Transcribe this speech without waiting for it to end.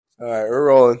All right, we're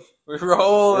rolling. We're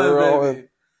rolling, We're rolling. baby.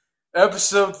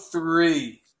 Episode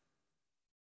 3.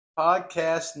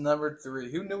 Podcast number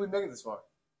 3. Who knew we'd make it this far?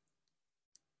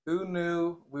 Who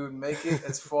knew we would make it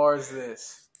as far as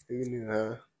this? Who knew,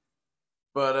 huh?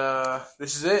 But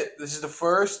this is it. This is the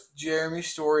first Jeremy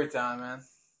story time, man.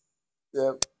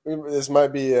 Yep. This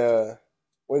might be a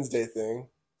Wednesday thing.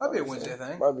 Might be a Wednesday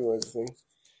thing. Might be a Wednesday thing.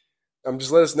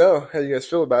 Just let us know how you guys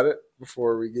feel about it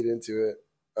before we get into it.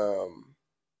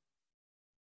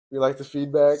 We like the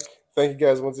feedback. Thank you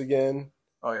guys once again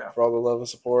Oh, yeah. for all the love and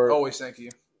support. Always thank you.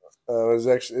 It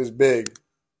was big.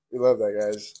 We love that,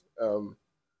 guys.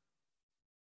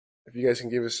 If you guys can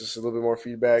give us just a little bit more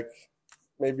feedback,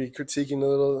 maybe critiquing a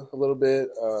little bit,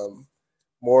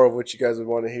 more of what you guys would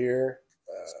want to hear,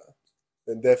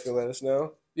 then definitely let us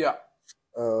know. Yeah.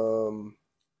 But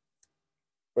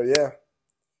yeah,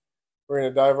 we're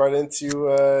gonna dive right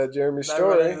into Jeremy's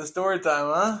story. Right into the story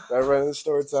time, huh? Dive right into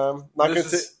story time.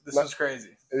 This is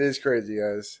crazy. It is crazy,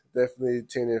 guys. Definitely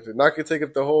tune in. Not gonna take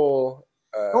up the whole.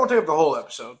 I won't take up the whole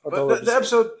episode, but the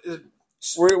episode is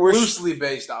we're loosely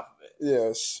based off of it.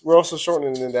 Yes, we're also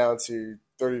shortening it down to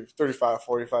 35,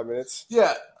 45 minutes.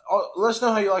 Yeah. Let us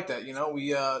know how you like that. You know,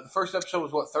 we the first episode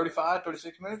was what, 35,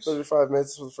 36 minutes? 35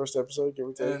 minutes was the first episode, give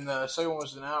or take. And the second one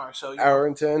was an hour. So hour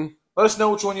and 10. Let us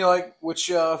know which one you like, which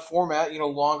format,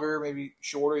 longer, maybe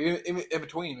shorter, in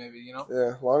between, maybe,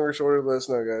 Yeah, longer, shorter, let us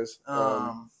know, guys.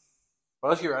 But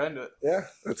let's get right into it. Yeah,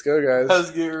 let's go, guys.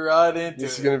 Let's get right into it.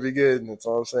 This is going to be good, that's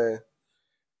all I'm saying.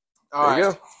 All right. You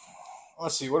go.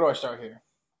 Let's see, where do I start here?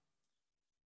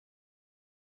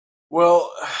 Well,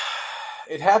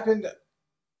 it happened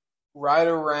right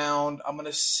around, I'm going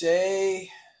to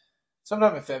say,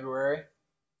 sometime in February,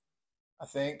 I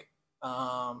think.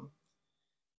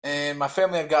 And my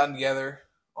family had gotten together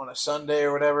on a Sunday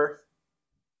or whatever.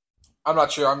 I'm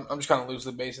not sure. I'm just kind of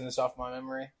loosely basing this off my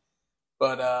memory.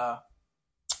 But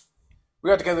we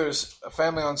got together as a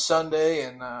family on Sunday,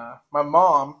 and my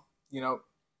mom,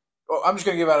 I'm just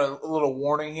going to give out a little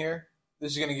warning here.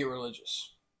 This is going to get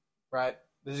religious, right?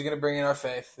 This is going to bring in our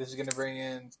faith. This is going to bring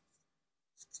in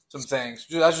some things.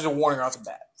 That's just a warning off the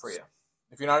bat for you.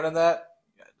 If you're not into that,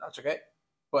 yeah, that's okay.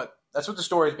 But that's what the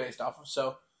story is based off of.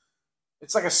 So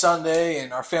it's like a Sunday,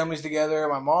 and our family's together.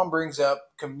 My mom brings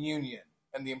up communion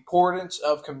and the importance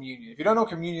of communion. If you don't know what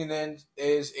communion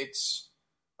is, it's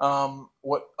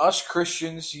what us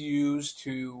Christians use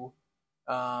to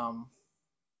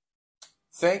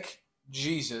thank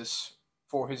Jesus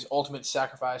for his ultimate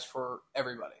sacrifice for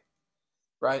everybody,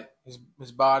 right?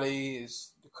 His body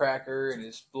is the cracker, and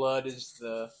his blood is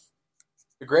the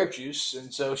grape juice.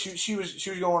 And so she was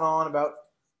going on about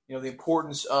the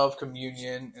importance of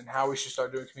communion and how we should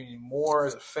start doing communion more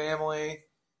as a family,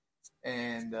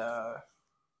 and all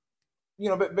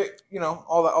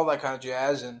that kind of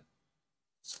jazz. And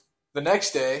the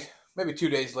next day, maybe 2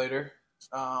 days later,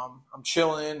 I'm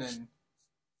chilling, and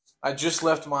I just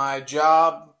left my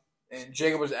job, and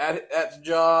Jacob was at the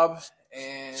job,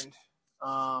 and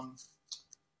I'm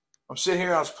sitting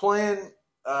here. I was playing.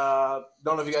 Don't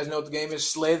know if you guys know what the game is.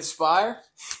 Slay the Spire.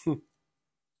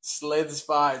 Slay the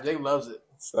Spire. Jacob loves it.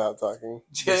 Stop talking.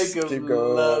 Jacob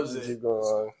loves it. Keep going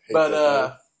on.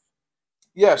 But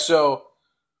yeah. So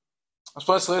I was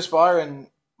playing Slay the Spire, and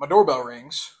my doorbell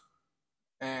rings.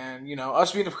 And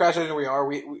us being the procrastinators we are,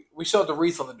 we still have the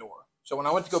wreath on the door. So when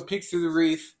I went to go peek through the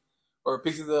wreath, or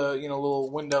peek through the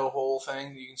little window hole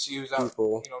thing, you can see who's out,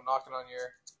 knocking on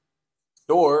your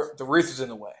door. The wreath is in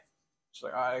the way. So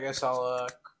like, all right, I guess I'll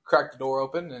crack the door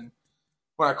open. And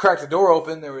when I cracked the door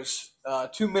open, there was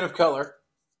 2 men of color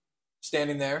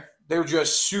standing there. They were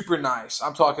just super nice.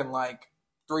 I'm talking like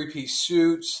 3-piece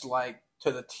suits, like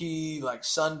to the T, like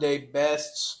Sunday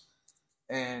bests,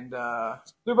 and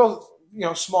they're both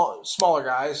smaller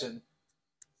guys. And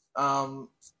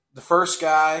the first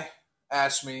guy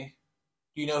asked me,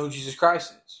 "Do you know who Jesus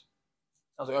Christ is?"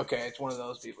 I was like, "Okay, it's one of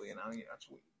those people, it's one of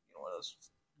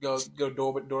those go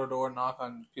door to door, knock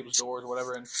on people's doors or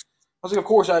whatever." And I was like, "Of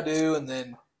course I do." And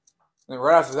then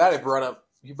right after that, he brought up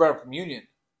communion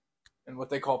and what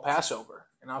they call Passover.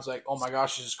 And I was like, "Oh my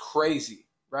gosh, this is crazy,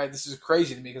 right? This is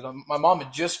crazy to me," because my mom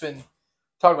had just been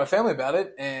talking to my family about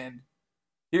it, and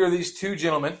here are these 2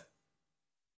 gentlemen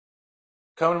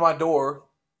coming to my door,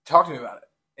 talking to me about it.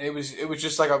 And it was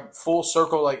just like a full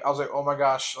circle. Like I was like, "Oh my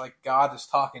gosh, like God is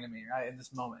talking to me right in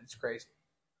this moment." It's crazy.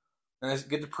 And they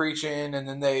get to preaching, and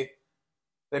then they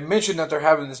mentioned that they're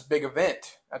having this big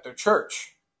event at their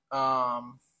church. A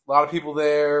lot of people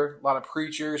there, a lot of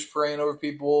preachers praying over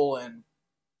people, and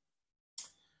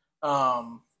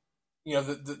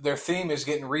their theme is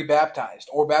getting rebaptized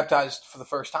or baptized for the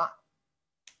first time.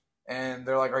 And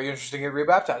they're like, "Are you interested in getting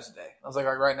rebaptized today?" I was like,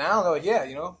 "Right now?" And they're like, "Yeah."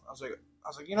 I was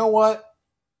like, you know what?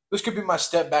 This could be my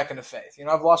step back into faith.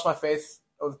 I've lost my faith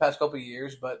over the past couple of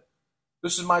years, but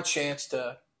this is my chance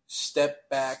to step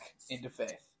back into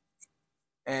faith.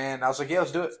 And I was like, "Yeah,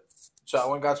 let's do it." So I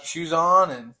went and got some shoes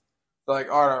on, and they're like,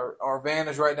 "All right, our van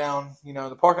is right down,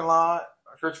 the parking lot.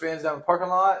 Our church van's down the parking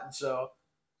lot." And so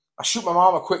I shoot my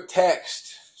mom a quick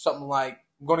text, something like,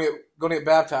 "I'm going to get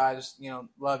baptized.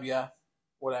 Love ya,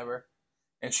 whatever."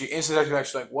 And she instantly texted back.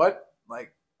 She's like, "What?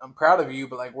 Like, I'm proud of you,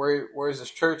 but like, where is this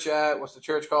church at? What's the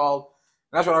church called?"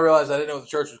 And that's when I realized I didn't know what the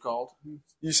church was called.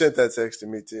 You sent that text to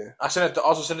me too. I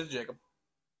also sent it to Jacob,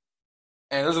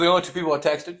 and those are the only two people I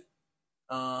texted.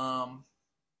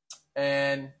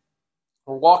 And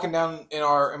we're walking down in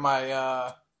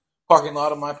my parking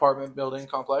lot of my apartment building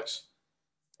complex,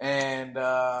 and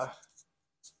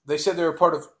they said they were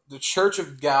part of the Church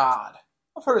of God.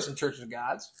 I've heard of some churches of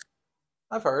gods.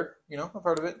 I've heard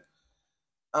of it.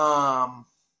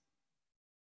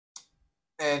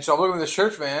 And so I'm looking at this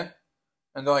church van,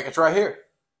 and they're like, "It's right here."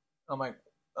 I'm like,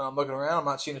 I'm looking around. I'm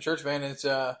not seeing a church van, and it's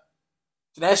an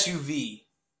SUV.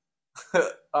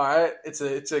 All right, it's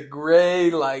a gray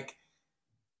like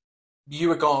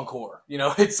Buick Encore.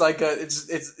 It's like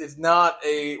it's not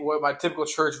what my typical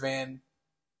church van.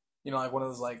 Like one of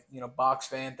those like box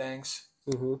van things.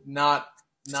 Mm-hmm. Not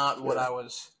what I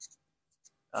was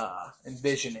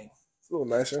envisioning. It's a little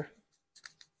nicer.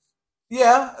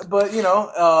 Yeah, but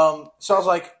so I was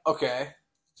like, okay.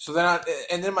 So then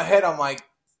in my head I'm like,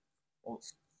 well,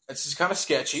 this is kind of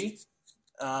sketchy,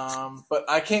 but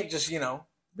I can't just be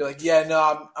like, yeah,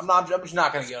 no, I'm just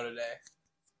not gonna go today.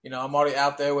 I'm already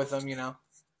out there with them.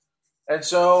 And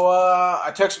so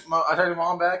I text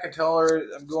mom back and tell her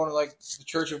I'm going to like the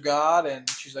Church of God, and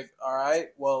she's like, all right,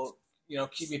 well,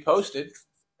 keep me posted.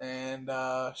 And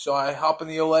so I hop in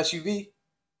the old SUV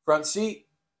front seat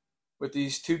with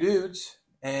these two dudes,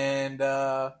 and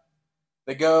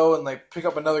they go and like pick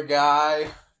up another guy,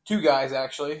 two guys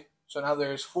actually. So now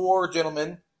there's four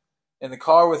gentlemen in the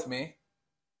car with me,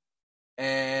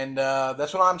 and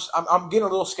that's when I'm getting a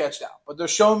little sketched out. But they're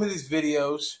showing me these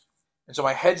videos, and so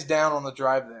my head's down on the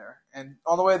drive there. And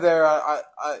on the way there,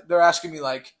 they're asking me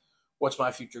like, what's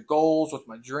my future goals? What's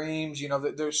my dreams?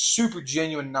 They're super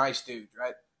genuine, nice dudes,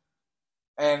 right?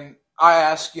 And I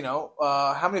ask,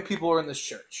 how many people are in this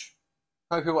church?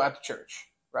 How many people at the church,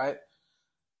 right?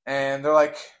 And they're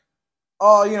like,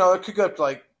 oh, it could go up to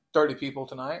like 30 people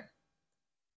tonight.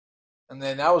 And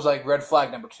then that was like red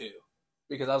flag number 2.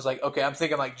 Because I was like, okay, I'm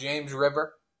thinking like James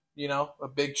River, a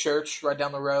big church right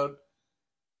down the road.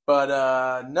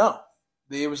 But no,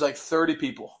 it was like 30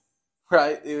 people,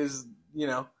 right? It was,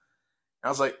 I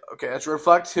was like, okay, that's red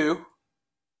flag 2.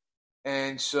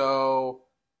 And so,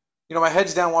 my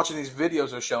head's down watching these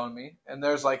videos they're showing me. And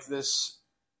there's like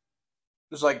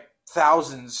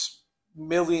thousands,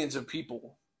 millions of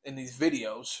people in these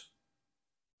videos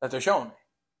that they're showing me.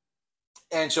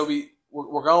 And so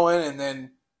we're going, and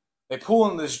then they pull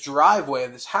in this driveway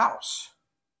of this house.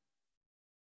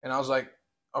 And I was like,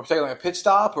 are we taking like a pit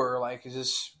stop, or like, is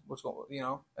this what's going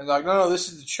on, And they're like, no, this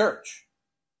is the church.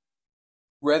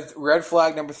 Red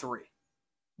flag number 3.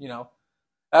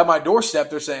 At my doorstep,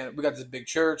 they're saying, we got this big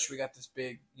church, we got this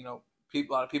big, a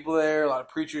lot of people there, a lot of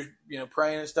preachers,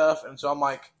 praying and stuff. And so I'm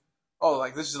like, oh,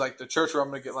 like this is like the church where I'm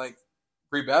going to get like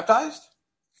rebaptized?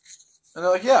 And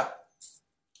they're like, yeah.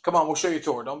 Come on, we'll show you a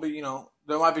tour. Don't be,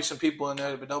 there might be some people in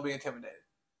there, but don't be intimidated.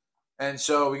 And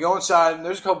so we go inside, and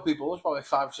there's a couple people. There's probably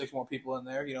 5 or 6 more people in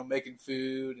there, making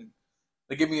food. And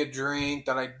they give me a drink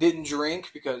that I didn't drink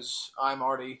because I'm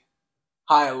already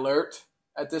high alert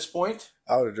at this point.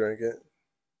 I would have drank it.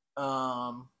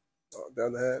 Down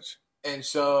the hatch. And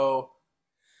so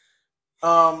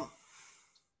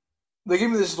they give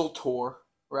me this little tour,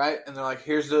 right? And they're like,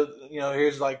 here's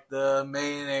like the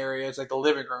main area. It's like the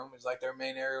living room is like their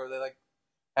main area where they like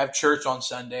have church on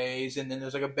Sundays. And then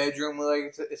there's like a bedroom where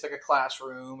like it's like a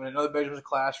classroom, and another bedroom is a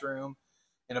classroom,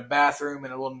 and a bathroom,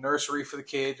 and a little nursery for the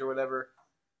kids or whatever.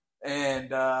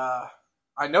 And I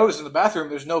noticed in the bathroom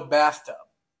there's no bathtub.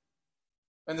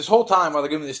 And this whole time while they're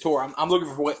giving me this tour, I'm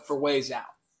looking for ways out.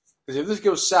 Because if this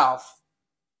goes south,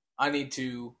 I need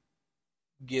to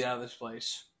get out of this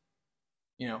place.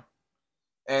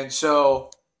 And so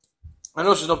I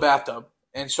noticed there's no bathtub.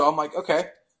 And so I'm like,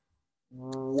 okay,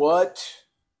 what?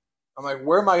 I'm like,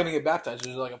 where am I going to get baptized?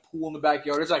 There's like a pool in the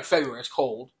backyard. It's like February. It's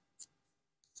cold.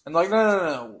 And like,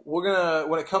 no. We're going to,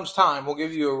 when it comes time, we'll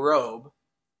give you a robe.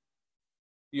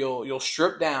 You'll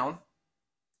strip down,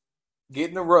 get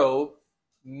in the robe,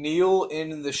 kneel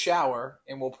in the shower,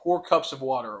 and we'll pour cups of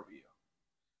water over you.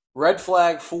 Red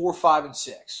flag 4, 5, and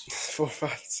 6. 4,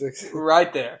 5, 6.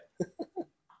 Right there.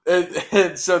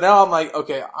 and so now I'm like,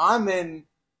 okay, I'm in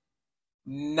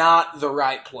not the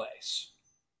right place.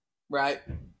 Right?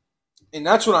 And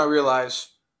that's when I realized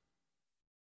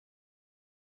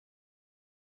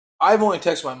I've only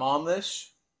texted my mom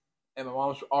this, and my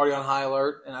mom's already on high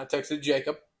alert, and I texted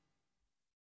Jacob.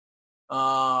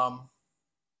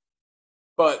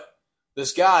 But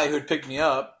this guy who had picked me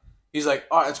up, he's like,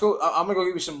 all right, let's go. I'm going to go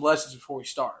give you some lessons before we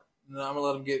start. And I'm going to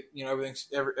let him get,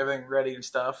 everything ready and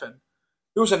stuff. And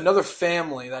there was another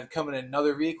family that had come in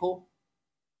another vehicle,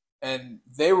 and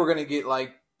they were going to get,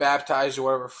 like, baptized or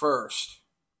whatever first.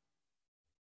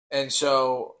 And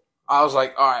so I was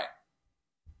like, all right,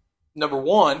 number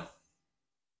one,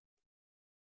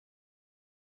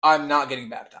 I'm not getting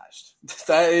baptized.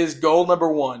 That is goal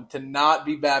number one, to not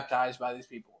be baptized by these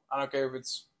people. I don't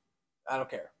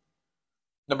care.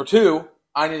 Number two,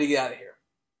 I need to get out of here.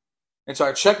 And so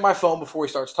I check my phone before he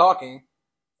starts talking,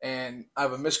 and I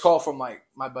have a missed call from my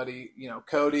buddy,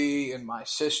 Cody, and my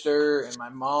sister and my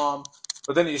mom.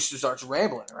 But then he just starts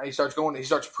rambling, right? He starts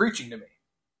preaching to me.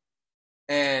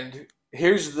 And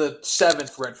here's the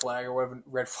 7th red flag, or whatever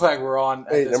red flag we're on.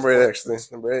 Number 8, actually.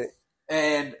 Number 8.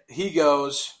 And he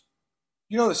goes,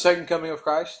 the second coming of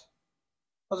Christ?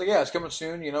 I was like, yeah, it's coming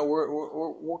soon.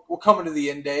 We're coming to the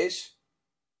end days.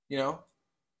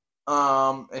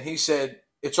 And he said,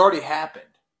 it's already happened.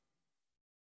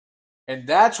 And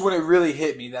that's when it really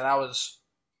hit me that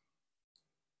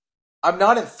I'm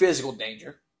not in physical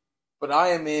danger, but I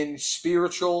am in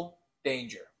spiritual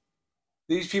danger.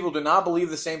 These people do not believe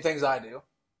the same things I do.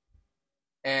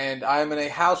 And I am in a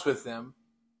house with them,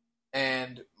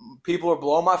 and people are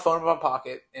blowing my phone in my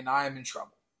pocket, and I am in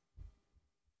trouble.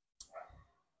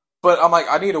 But I'm like,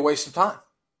 I need to waste some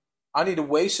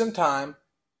time.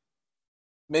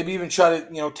 Maybe even try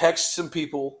to, text some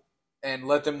people and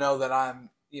let them know that I'm,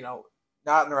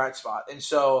 not in the right spot. And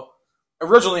so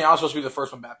originally I was supposed to be the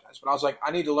first one baptized, but I was like,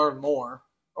 I need to learn more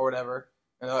or whatever.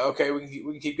 And they're like, okay, we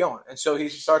can keep going. And so he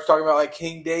starts talking about, like,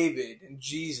 King David and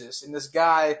Jesus and this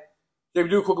guy. Do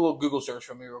a quick little Google search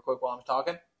for me real quick while I'm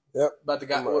talking. Yep. About the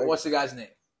guy. What's the guy's name?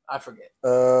 I forget.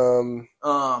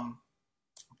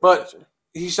 But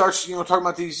he starts, talking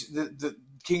about the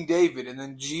King David, and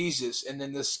then Jesus, and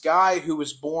then this guy who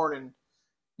was born in,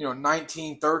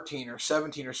 1913 or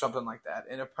 17 or something like that.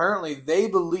 And apparently they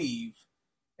believe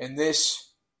in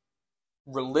this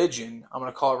religion. I'm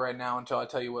going to call it right now until I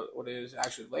tell you what it is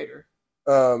actually later.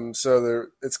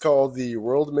 It's called the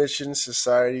World Mission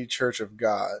Society Church of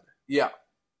God. Yeah.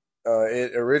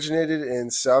 It originated in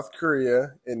South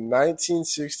Korea in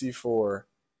 1964,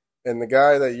 and the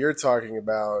guy that you're talking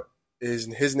about,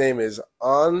 his name is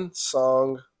An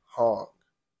Song Hong.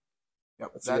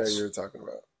 Yep, that's the guy you were talking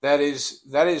about. That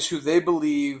is who they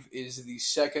believe is the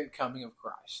second coming of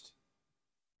Christ.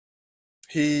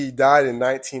 He died in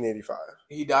 1985.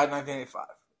 He died in 1985,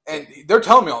 and they're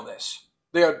telling me all this.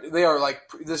 They are like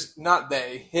this. Not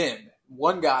they, him.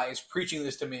 One guy is preaching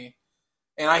this to me.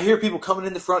 And I hear people coming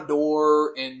in the front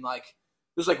door, and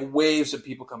there's waves of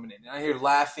people coming in. And I hear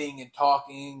laughing and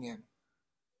talking,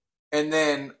 and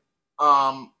then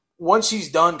once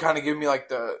he's done kind of giving me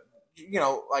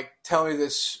telling me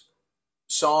this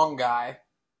song guy,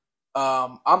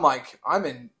 I'm like, I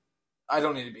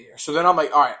don't need to be here. So then I'm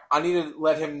like, all right, I need to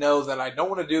let him know that I don't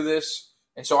want to do this.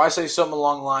 And so I say something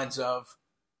along the lines of,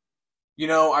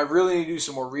 I really need to do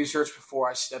some more research before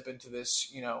I step into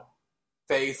this,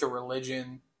 faith or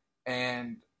religion,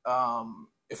 and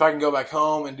if I can go back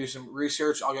home and do some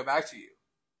research, I'll get back to you.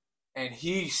 And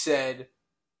he said,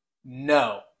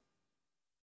 no,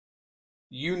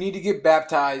 you need to get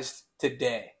baptized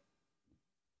today,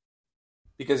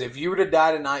 because if you were to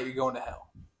die tonight, you're going to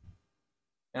hell.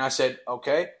 And I said,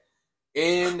 okay.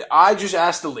 And I just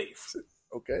asked to leave.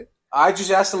 Okay. I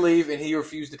just asked to leave, and he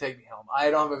refused to take me home. I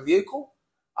don't have a vehicle.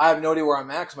 I have no idea where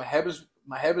I'm at because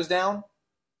my head was down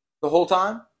the whole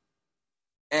time.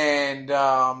 And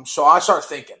so I start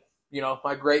thinking,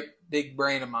 my great big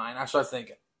brain of mine, I start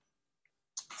thinking,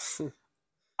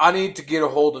 I need to get a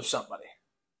hold of somebody.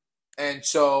 And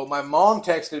so my mom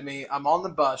texted me. I'm on the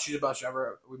bus. She's a bus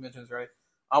driver. We mentioned this already.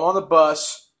 I'm on the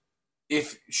bus.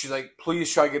 If she's like,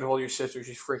 please try to get a hold of your sister.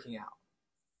 She's freaking out.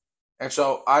 And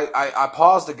so I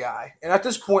paused the guy. And at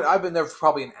this point, I've been there for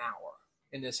probably an hour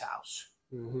in this house.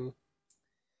 Mm-hmm.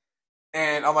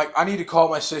 And I'm like, I need to call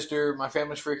my sister. My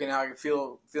family's freaking out. I can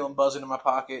feel him buzzing in my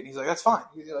pocket. And he's like, that's fine.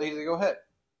 He's like, go ahead.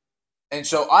 And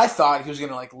so I thought he was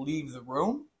going to leave the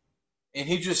room. And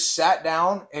he just sat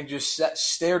down and just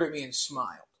stared at me and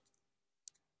smiled.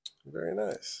 Very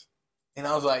nice. And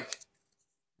I was like,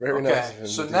 Very nice of Okay, him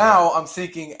so to do now I'm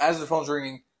thinking, as the phone's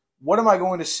ringing, what am I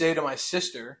going to say to my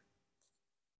sister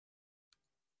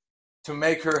to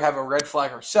make her have a red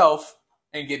flag herself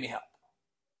and give me help?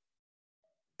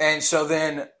 And so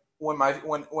then when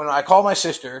I call my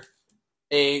sister,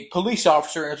 a police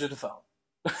officer answers the phone.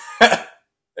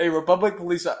 A Republic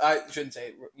police, I shouldn't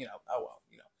say,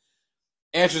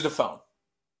 answers the phone.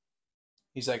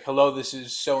 He's like, hello, this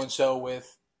is so-and-so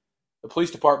with the police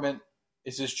department.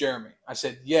 Is this Jeremy? I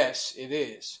said, yes, it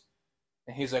is.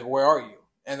 And he's like, where are you?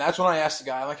 And that's when I asked the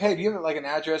guy, I'm like, hey, do you have like an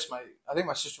address? I think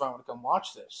my sister might want to come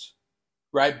watch this.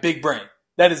 Right? Big brain.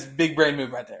 That is a big brain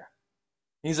move right there.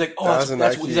 He's like, oh,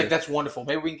 that's wonderful.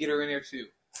 Maybe we can get her in here too.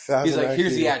 He's like,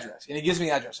 here's the address. And he gives me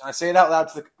the address. And I say it out loud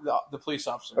to the police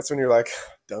officer. That's when you're like,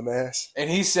 dumbass. And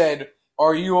he said,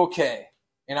 are you okay?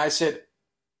 And I said,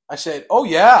 oh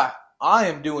yeah, I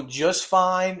am doing just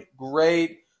fine.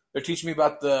 Great. They're teaching me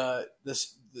about the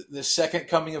second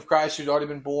coming of Christ who's already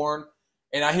been born.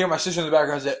 And I hear my sister in the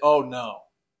background say, oh no.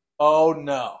 Oh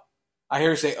no. I hear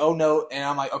her say, oh no. And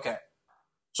I'm like, okay.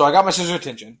 So I got my sister's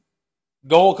attention.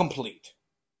 Goal complete.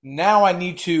 Now I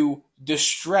need to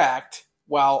distract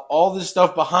while all this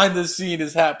stuff behind the scene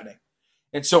is happening.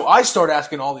 And so I start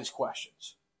asking all these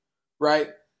questions, right?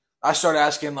 I start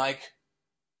asking like,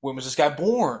 when was this guy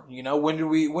born? You know, when did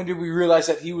we realize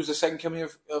that he was the second coming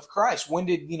of Christ? When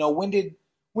did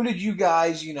you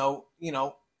guys, I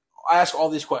ask all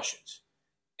these questions.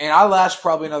 And I last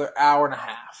probably another hour and a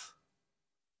half.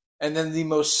 And then the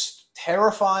most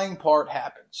terrifying part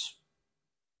happens.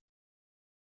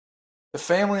 The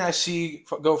family I see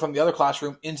go from the other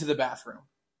classroom into the bathroom.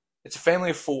 It's a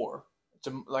family of 4.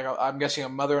 I'm guessing a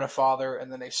mother and a father,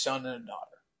 and then a son and a daughter.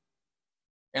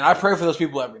 And I pray for those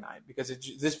people every night because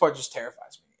this part just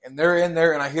terrifies me. And they're in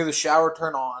there, and I hear the shower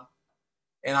turn on,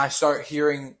 and I start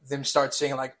hearing them start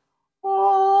singing like,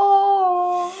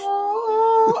 oh,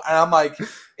 and I'm like,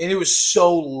 and it was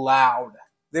so loud.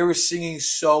 They were singing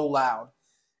so loud.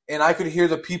 And I could hear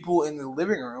the people in the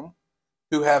living room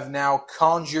who have now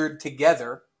conjured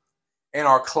together and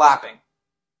are clapping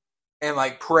and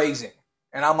like praising.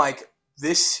 And I'm like,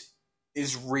 this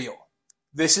is real.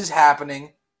 This is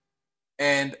happening.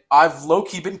 And I've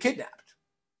low-key been kidnapped.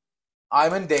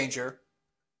 I'm in danger.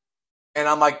 And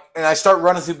I'm like, and I start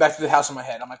running back through the house in my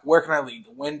head. I'm like, where can I leave?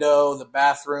 The window, the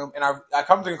bathroom. And I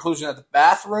come to the conclusion that the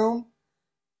bathroom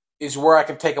is where I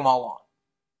can take them all on.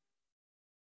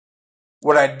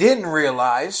 What I didn't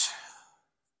realize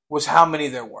was how many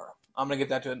there were. I'm gonna get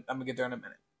there in a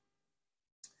minute.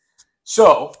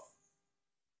 So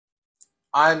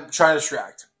I'm trying to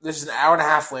distract. This is an hour and a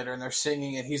half later, and they're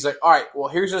singing, and he's like, all right, well,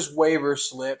 here's this waiver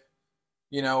slip,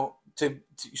 so you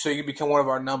can become one of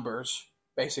our numbers,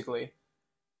 basically.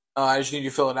 I just need you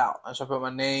to fill it out. So I put my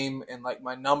name and, like,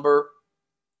 my number,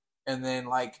 and then,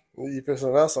 like, you put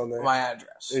something else on there. My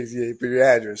address. Yeah, you put your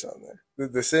address on there.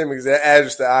 The same exact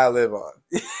address that I live on.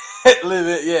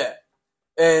 Yeah.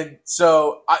 And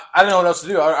so I don't know what else to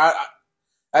do. I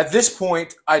at this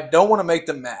point, I don't want to make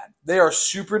them mad. They are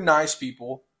super nice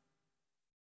people.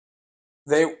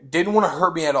 They didn't want to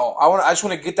hurt me at all. I just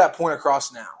want to get that point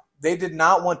across now. They did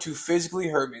not want to physically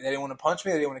hurt me. They didn't want to punch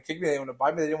me. They didn't want to kick me. They didn't want to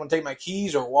bite me. They didn't want to take my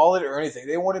keys or wallet or anything.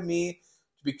 They wanted me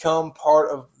to become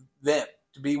part of them,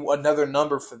 to be another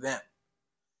number for them.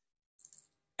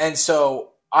 And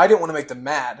so I didn't want to make them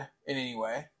mad in any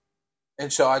way.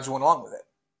 And so I just went along with it,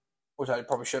 which I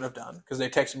probably shouldn't have done because they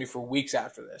texted me for weeks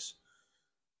after this.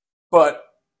 But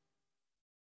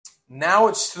now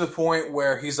it's to the point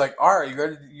where he's like, all right,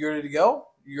 you ready to go?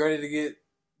 You ready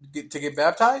to get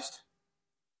baptized?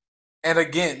 And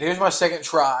again, here's my second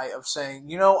try of saying,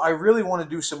 I really want to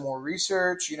do some more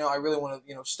research. I really want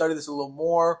to, study this a little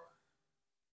more.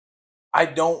 I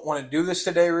don't want to do this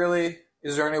today, really.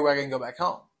 Is there any way I can go back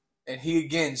home? And he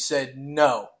again said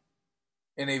no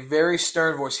in a very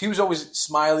stern voice. He was always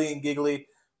smiley and giggly,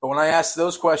 but when I asked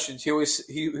those questions, he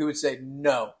would say,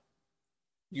 no,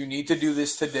 you need to do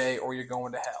this today or you're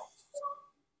going to hell.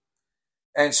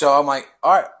 And so I'm like,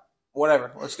 all right,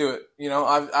 whatever, let's do it.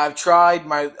 I've tried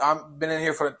I've been in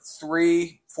here for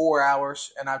 3-4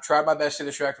 hours, and I've tried my best to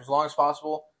distract as long as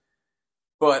possible,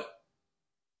 but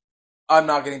I'm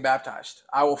not getting baptized.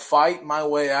 I will fight my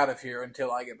way out of here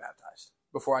until I get baptized,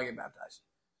 before I get baptized.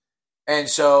 And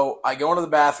so I go into the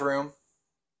bathroom,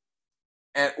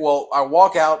 and I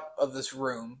walk out of this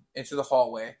room into the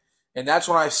hallway, and that's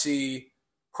when I see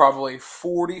probably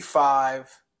 45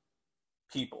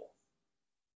 people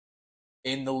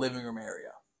in the living room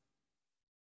area.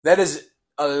 That is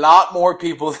a lot more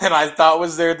people than I thought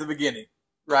was there at the beginning,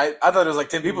 right? I thought there was like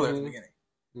 10 people there at the beginning.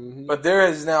 Mm-hmm. But there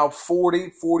is now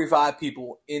 45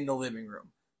 people in the living room.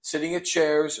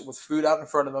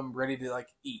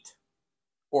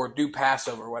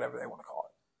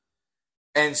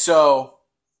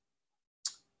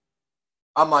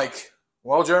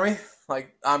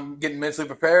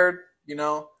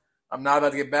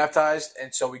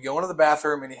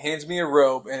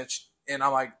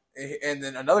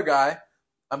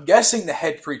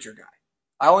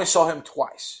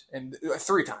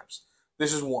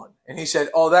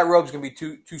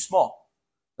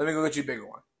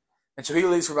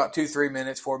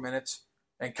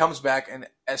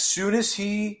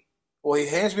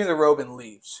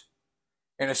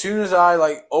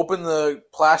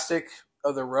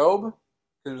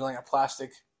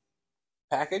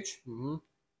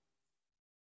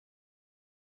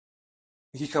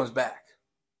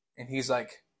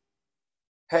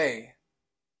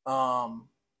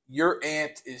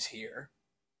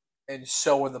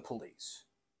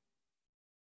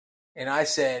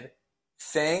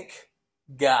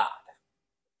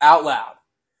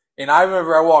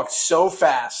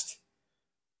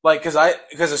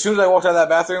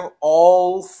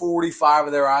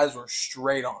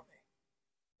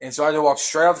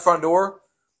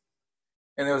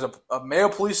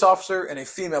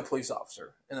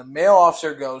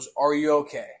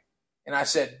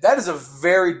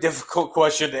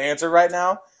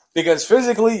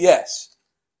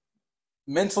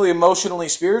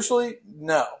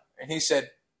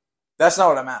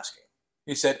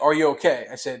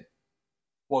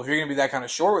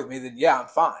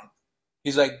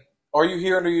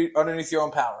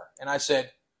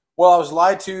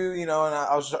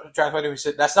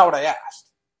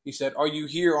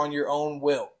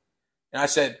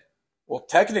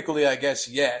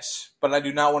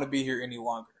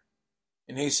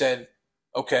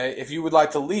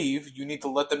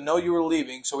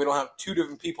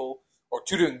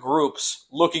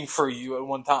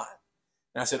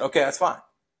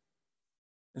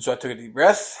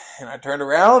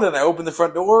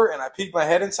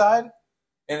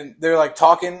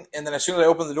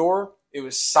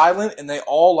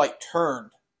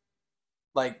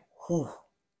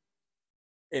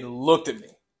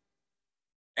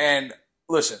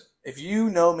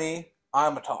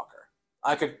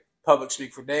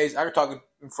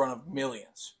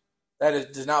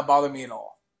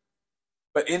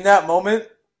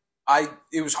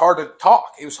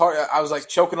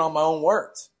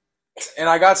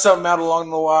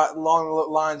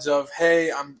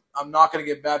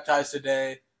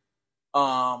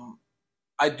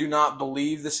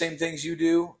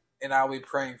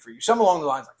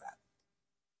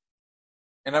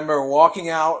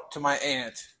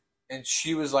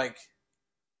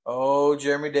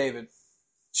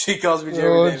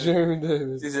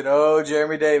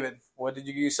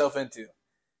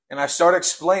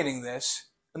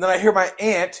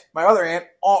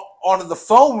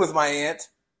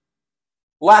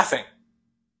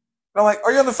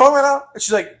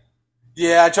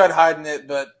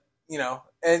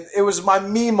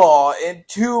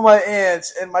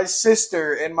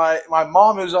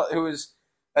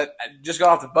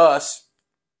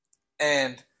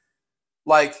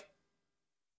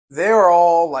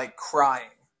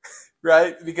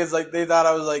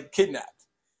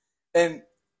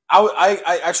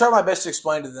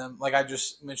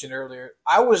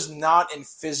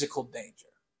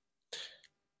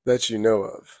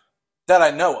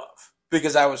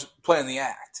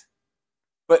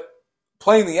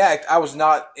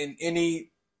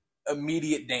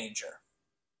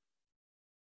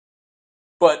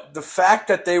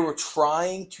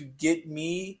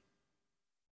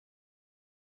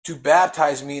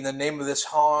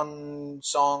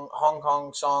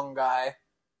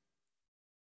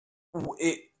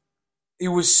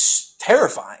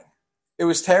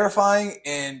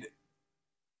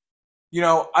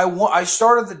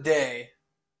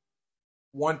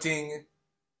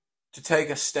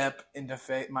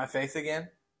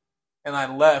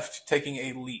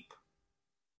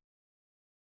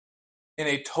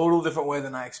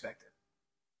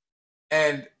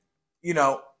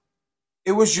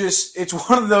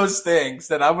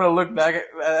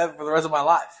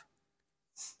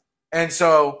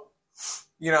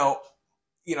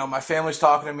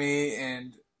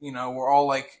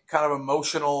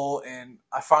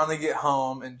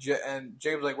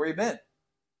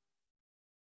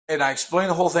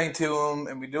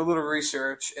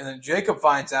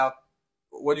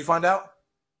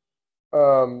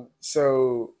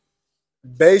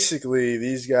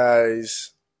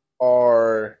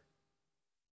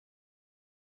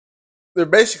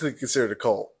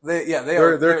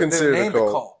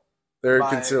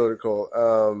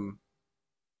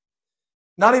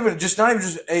 Not even just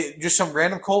some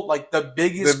random cult, like the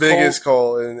biggest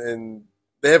cult, and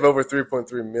they have over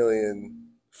 3.3 million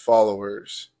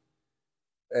followers,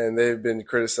 and they've been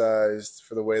criticized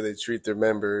for the way they treat their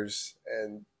members,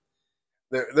 and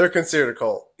they're considered a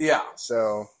cult. Yeah.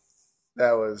 So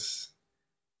that was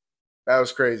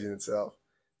crazy in itself.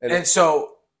 And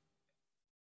so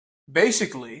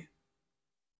basically,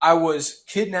 I was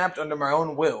kidnapped under my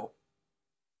own will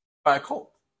by a cult.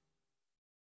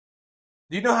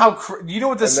 Do you know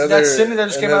what that sentence that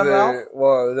just came out of my mouth?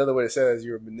 Well, another way to say that is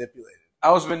you were manipulated.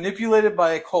 I was manipulated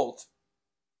by a cult.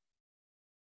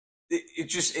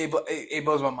 It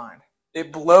blows my mind.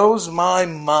 It blows my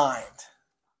mind.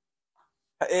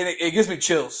 It gives me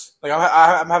chills. Like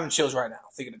I'm having chills right now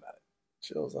thinking about it.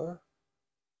 Chills, huh?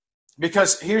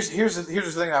 Because here's the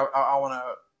thing I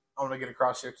want to get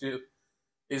across here too,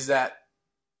 is that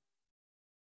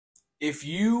if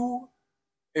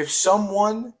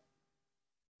someone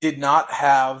did not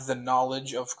have the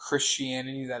knowledge of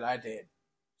Christianity that I did,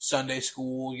 Sunday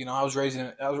school, I was raised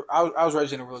in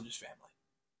a religious family.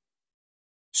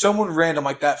 Someone random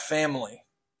like that family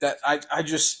that I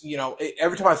just,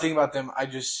 every time I think about them,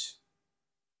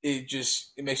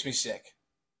 it makes me sick.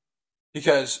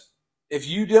 Because if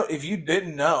you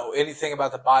didn't know anything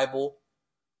about the Bible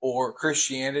or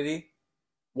Christianity,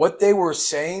 what they were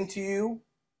saying to you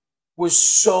was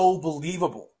so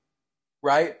believable,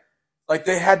 right? Like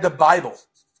they had the Bible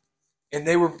and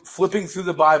they were flipping through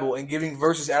the Bible and giving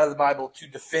verses out of the Bible to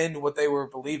defend what they were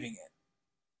believing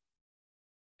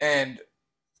in. And,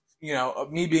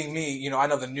 me being me, I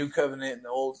know the New Covenant and the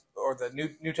Old, or the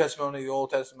New Testimony, the Old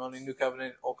Testimony, New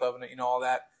Covenant, Old Covenant, all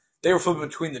that. They were flipping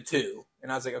between the two.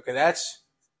 And I was like, okay, that's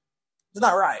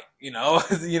not right.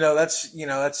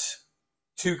 That's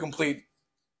two complete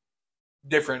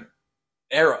different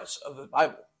eras of the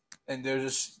Bible. And they're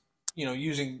just,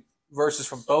 using verses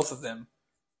from both of them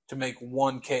to make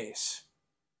one case.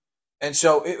 And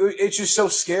so it's just so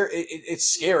scary. It's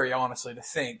scary, honestly, to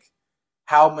think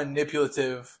how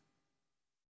manipulative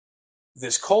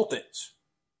this cult is,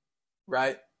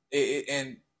 right?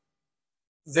 And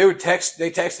they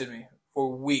texted me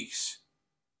for weeks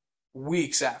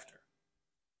after.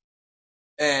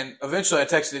 And eventually I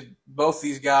texted both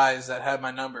these guys that had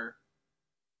my number.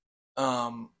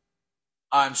 I'm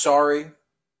sorry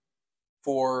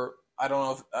for, I don't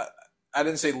know if, I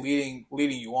didn't say leading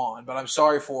you on, but I'm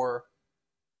sorry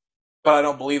but I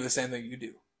don't believe the same thing you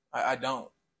do. I don't.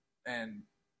 And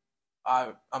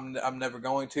I'm never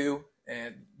going to,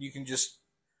 and you can just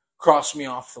cross me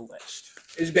off the list.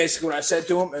 Is basically what I said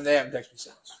to them, and they haven't texted me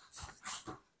since.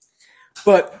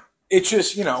 But it's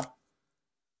just,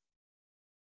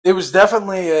 it was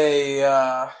definitely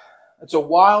it's a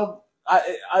wild.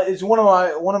 It's one of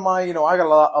my. I got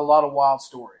a lot of wild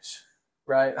stories,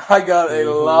 right? I got a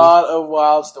lot of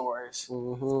wild stories.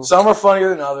 Mm-hmm. Some are funnier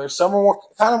than others. Some are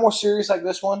kind of more serious, like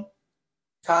this one.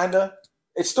 Kinda.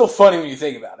 It's still funny when you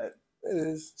think about it. It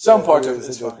is. Some parts of it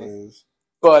is funny. Is.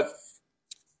 But,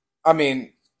 I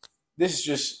mean, this is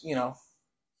just,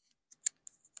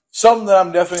 something that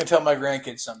I'm definitely going to tell my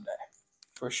grandkids someday.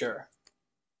 For sure.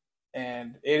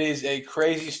 And it is a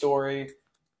crazy story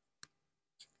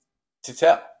to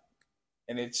tell.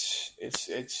 And it's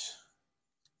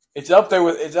up there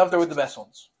with the best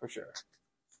ones, for sure.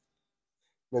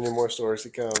 Many more stories to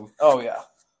come. Oh, yeah.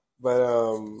 But,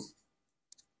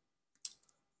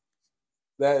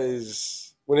 that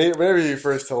is whenever he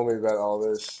first told me about all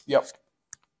this. Yep.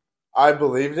 I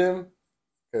believed him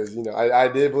because I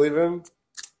did believe him,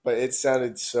 but it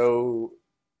sounded so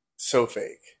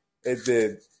fake. It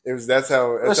did. That's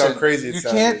how crazy it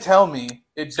sounded. You can't tell me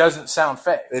it doesn't sound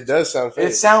fake. It does sound fake.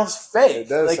 It sounds fake. It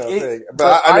does sound fake.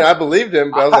 But I believed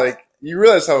him. But I was like, you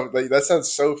realize how that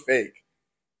sounds so fake.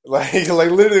 Like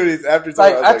literally after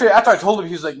I told him,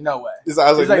 he was like, no way. He's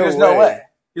like, there's no way.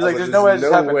 He's like, there's no way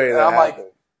this happened. And I'm like,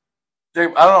 Jake,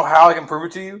 I don't know how I can prove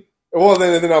it to you. Well,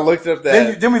 then I looked up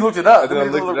that. Then we looked it up. Then I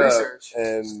looked it research.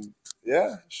 And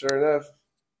yeah, sure enough,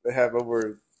 they have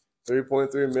over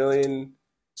 3.3 million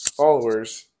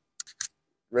followers,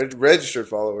 registered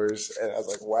followers, and I was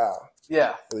like, wow.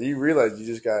 Yeah. So you realize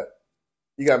you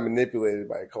got manipulated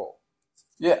by a cult.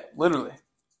 Yeah, literally.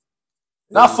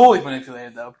 Not fully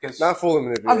manipulated though, because not fully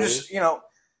manipulated. I'm just,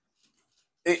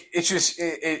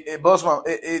 it blows my.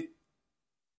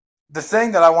 The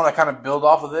thing that I want to kind of build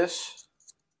off of this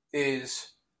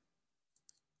is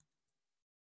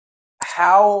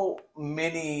how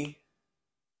many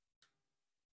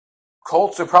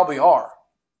cults there probably are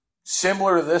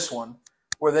similar to this one,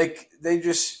 where they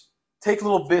just take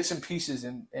little bits and pieces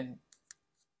and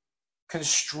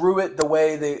construe it the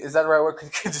way they, is that the right word?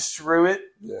 Construe it?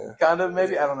 Yeah. Kind of,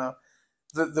 maybe? I don't know.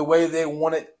 The way they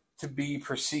want it to be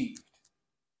perceived.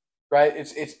 Right?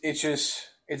 It's just,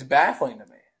 it's baffling to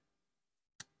me.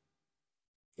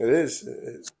 It is.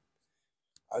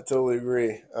 I totally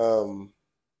agree.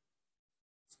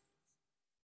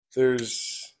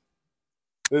 There's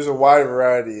a wide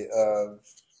variety of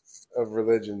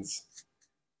religions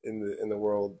in the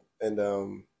world, and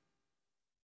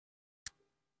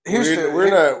we're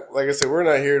not, like I said, we're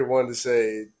not here to one to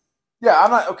say. Yeah, I'm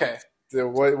not okay.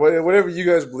 Whatever you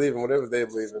guys believe in, whatever they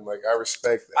believe in, like I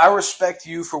respect that. I respect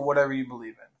you for whatever you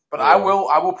believe in, but yeah. I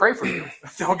will pray for you.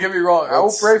 Don't get me wrong. I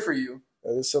will pray for you.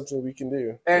 That is something we can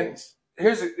do. And yes.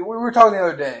 We were talking the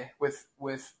other day with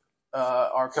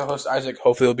our co-host Isaac.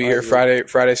 Hopefully, he'll be here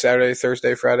Friday, Saturday,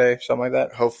 Thursday, Friday, something like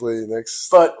that. Hopefully next.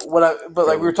 But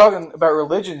like we were talking about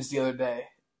religions the other day,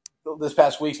 this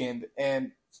past weekend,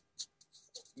 and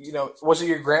was it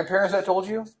your grandparents that told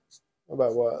you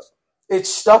about what? It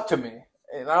stuck to me,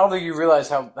 and I don't think you realize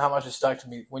how much it stuck to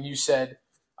me when you said,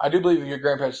 "I do believe your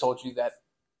grandparents told you that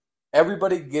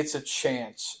everybody gets a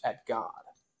chance at God."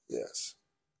 Yes.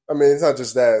 I mean, it's not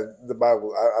just that. The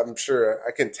Bible, I'm sure,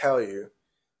 I can tell you,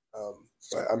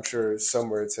 but I'm sure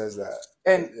somewhere it says that.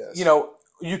 And, yes.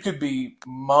 You could be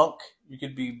monk, you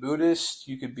could be Buddhist,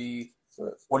 you could be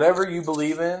whatever you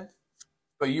believe in,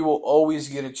 but you will always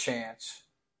get a chance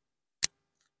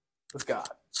with God.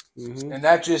 Mm-hmm. And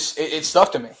that just, it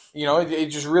stuck to me. It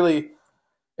just really,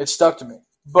 it stuck to me.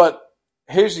 But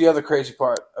here's the other crazy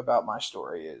part about my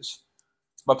story is,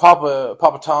 my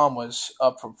Papa Tom was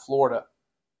up from Florida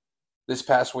this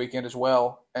past weekend as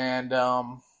well. And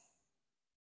when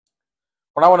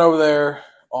I went over there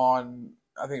on,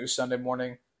 I think it was Sunday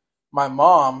morning, my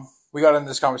mom, we got into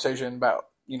this conversation about,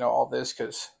 all this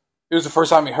because it was the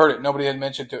first time he heard it. Nobody had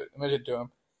mentioned to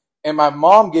him. And my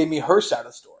mom gave me her side of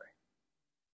the story.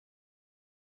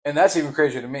 And that's even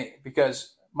crazier to me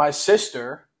because my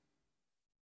sister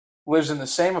lives in the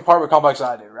same apartment complex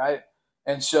I do, right?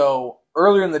 And so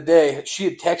earlier in the day, she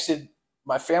had texted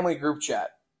my family group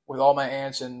chat with all my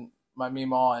aunts and my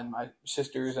Meemaw and my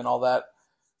sisters and all that.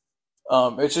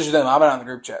 It's just them. I'm not on the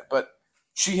group chat. But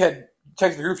she had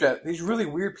texted the group chat. These really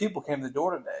weird people came to the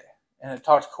door today and had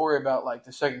talked to Corey about like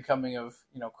the second coming of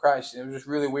Christ. And it was just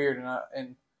really weird.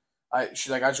 And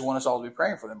she's like, I just want us all to be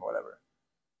praying for them or whatever.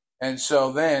 And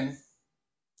so then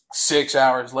 6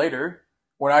 hours later,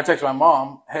 when I texted my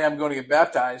mom, hey, I'm going to get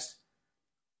baptized,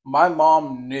 my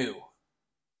mom knew.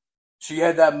 She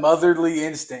had that motherly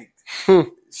instinct.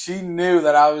 She knew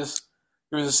that it was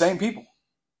the same people.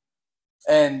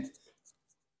 And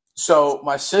so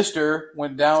my sister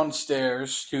went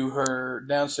downstairs to her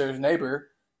downstairs neighbor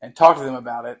and talked to them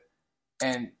about it.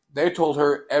 And they told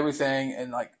her everything.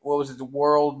 And like, what was it? The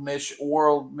World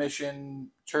Mission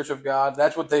Church of God.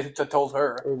 That's what they told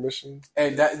her. World Mission.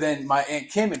 And then my Aunt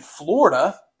Kim in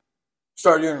Florida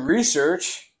started doing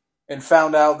research and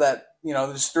found out that,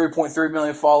 there's 3.3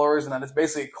 million followers and that it's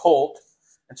basically a cult.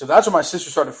 And so that's when my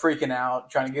sister started freaking out,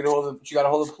 trying to she got a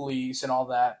hold of the police and all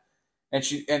that. And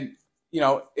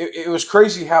it was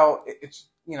crazy how it's,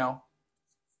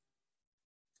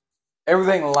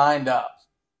 everything lined up.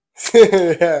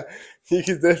 Yeah, you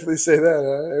could definitely say that,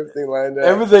 huh? Everything lined up.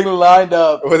 Everything lined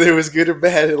up. Whether it was good or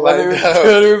bad, it lined up.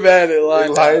 Good or bad, it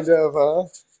lined up, huh?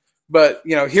 But,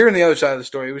 hearing the other side of the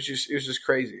story, it was just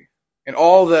crazy. And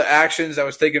all the actions I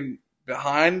was taking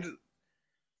behind,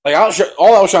 like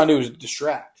all I was trying to do was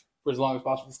distract for as long as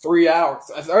possible. 3 hours.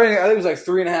 I think it was like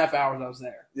 3.5 hours I was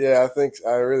there. Yeah,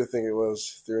 I really think it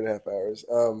was 3.5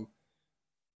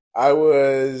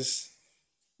 hours.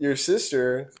 Your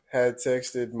sister had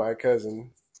texted my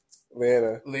cousin,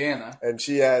 Leanna. And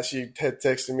she had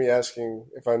texted me asking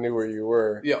if I knew where you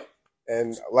were. Yep.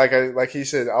 And like he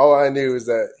said, all I knew was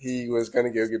that he was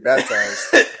going to go get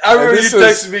baptized. I remember you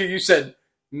texted me. You said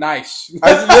nice.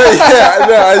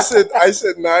 I said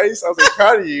nice. I was like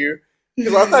proud of you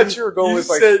because I thought you were going with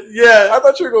I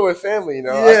thought you were going with family. I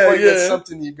feel like that's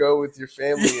something you go with your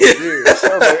family and do. So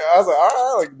I was like, all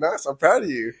right, like nice. I'm proud of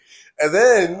you. And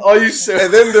then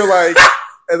they're like,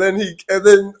 and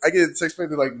then I get a text they're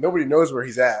like, nobody knows where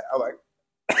he's at. I'm like,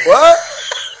 what?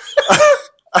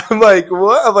 I'm like,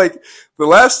 what? I'm like, the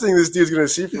last thing this dude's gonna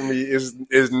see from me is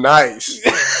nice.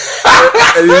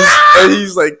 and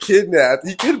he's like kidnapped.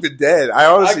 He could have been dead. I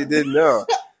honestly didn't know.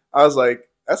 I was like,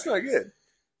 that's not good.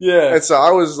 Yeah. And so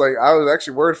I was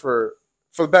actually worried for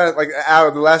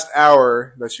the last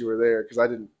hour that you were there because I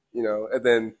didn't, and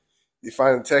then you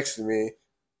finally texted me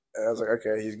and I was like,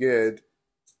 okay, he's good.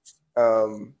 I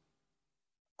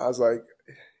was like,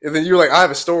 And then you were like, I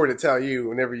have a story to tell you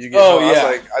whenever you get Oh, home.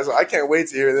 yeah. I was like, I can't wait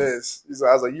to hear this.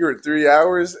 I was like, you were 3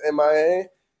 hours MIA?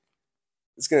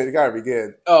 It gotta be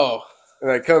good. Oh.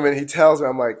 And I come in, he tells me,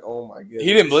 I'm like, oh my goodness.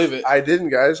 He didn't believe it. I didn't,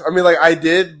 guys. I mean, like, I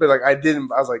did, but like, I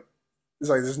didn't. I was like,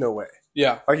 there's no way.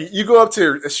 Yeah. Like, you go up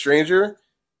to a stranger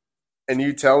and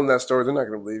you tell them that story, they're not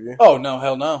going to believe you. Oh, no,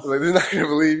 hell no. Like, they're not going to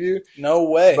believe you. No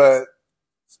way. But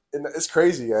it's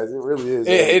crazy, guys. It really is.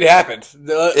 It happened.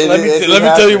 Let me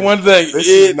happened. tell you one thing. This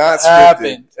it is not scripted.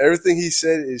 happened. Everything he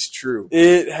said is true.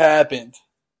 It happened.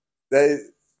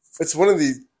 It's one of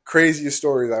the craziest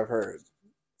stories I've heard.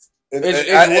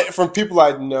 From people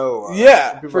I know.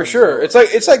 Yeah, for sure. It's like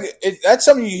that's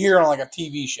something you hear on like a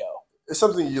TV show. It's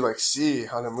something you like see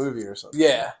on a movie or something.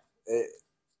 Yeah.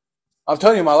 I'm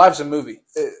telling you, my life's a movie.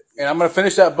 And I'm going to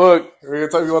finish that book. You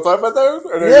want to talk about that?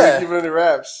 Or yeah. Keep it under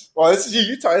wraps? Well, this is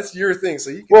you talk. It's your thing, so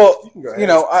you can go ahead. You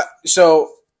know, I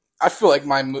feel like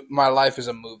my life is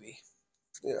a movie.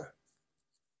 Yeah.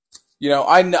 You know,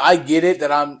 I get it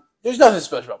that there's nothing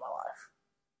special about my life.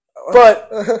 But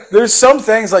there's some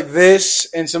things like this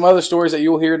and some other stories that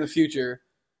you'll hear in the future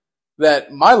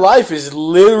that my life is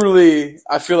literally,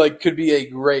 I feel like, could be a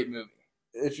great movie.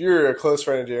 If you're a close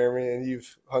friend of Jeremy and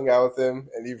you've hung out with him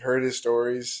and you've heard his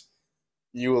stories,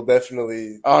 you will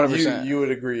definitely 100%. You would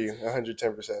agree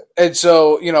 110%. And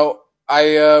so, you know,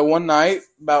 I one night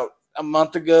about a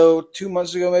month ago, 2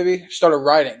 months ago maybe, started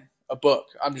writing a book.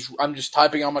 I'm just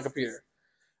typing on my computer.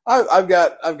 I've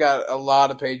got a lot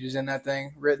of pages in that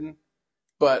thing written,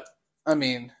 but I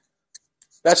mean,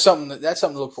 that's something to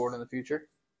look forward to in the future.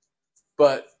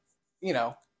 But you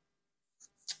know,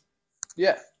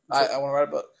 yeah, I want to write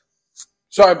a book.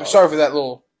 Sorry for that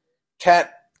little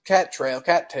cat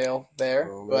tail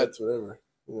there, but whatever.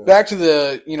 Yeah. Back to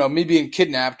the me being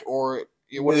kidnapped or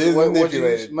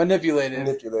manipulated.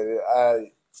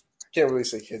 I can't really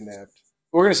say kidnapped.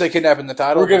 We're gonna say kidnap in the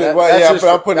title. But I'm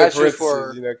putting it in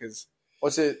parentheses, because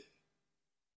what's it?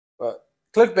 What?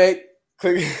 Clickbait.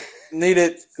 Need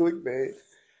it. Clickbait.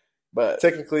 But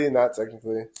technically, not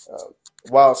technically.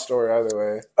 Wild story either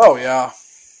way. Oh yeah.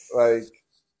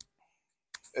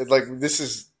 This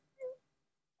is.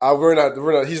 We're not.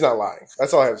 He's not lying.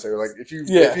 That's all I have to say. Like, if you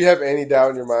have any doubt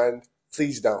in your mind,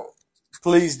 please don't.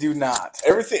 Please do not.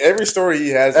 Every story he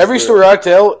has. Every story I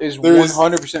tell is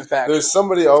 100% fact. There's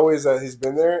somebody always that he's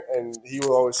been there, and he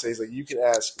will always say, "He's like, you can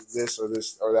ask this or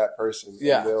that person,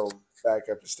 and they'll back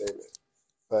up the statement."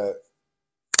 But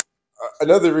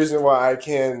another reason why I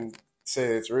can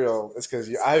say it's real is because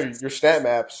your snap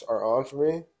maps are on for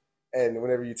me, and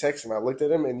whenever you text him, I looked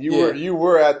at him, and you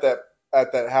were at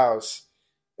that house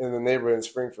in the neighborhood in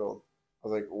Springfield. I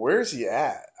was like, "Where's he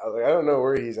at?" I was like, "I don't know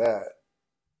where he's at."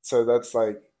 So that's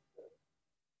like,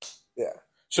 yeah.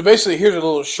 So basically, here's a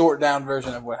little short down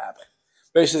version of what happened.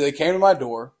 Basically, they came to my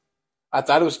door. I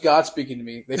thought it was God speaking to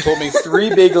me. They told me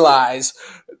 3 big lies.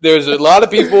 There's a lot of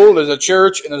people. There's a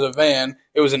church and there's a van.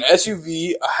 It was an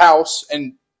SUV, a house,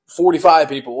 and 45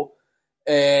 people.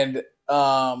 And it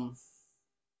was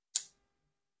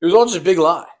all just a big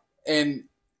lie. And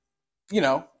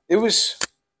it was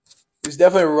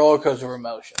definitely a roller coaster of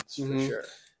emotions for sure.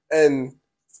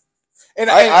 And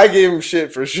I gave him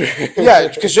shit for sure. Yeah,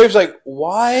 because James like,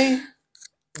 why?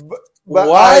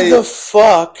 Why the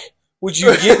fuck would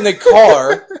you get in the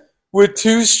car with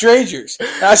 2 strangers?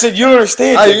 And I said, you don't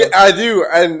understand. I do,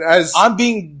 and I'm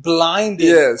being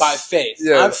blinded by faith.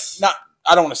 Yes.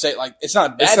 I don't want to say it like it's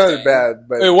not a bad thing. It's not bad,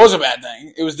 but it was a bad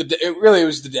thing. It was the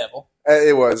devil.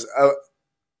 It was.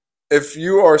 If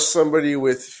you are somebody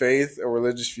with faith or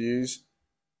religious views,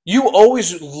 you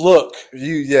always look.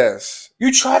 You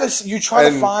try to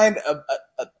find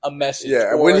a message.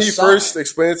 Yeah, or when he sign. first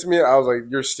explained it to me, I was like,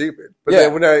 "You're stupid." But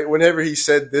then whenever he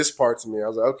said this part to me, I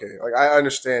was like, "Okay, like I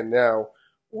understand now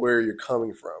where you're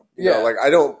coming from." You know, like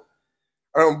I don't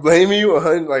blame you.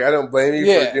 Like I don't blame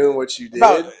you for doing what you did.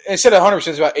 Instead of 100%,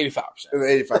 it's about 85%.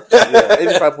 85%, yeah,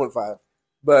 85.5.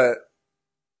 But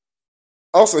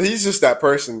also, he's just that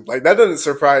person. Like that doesn't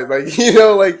surprise. Like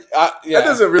that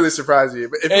doesn't really surprise you.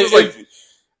 But if it was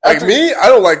like me, I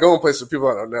don't like going places with people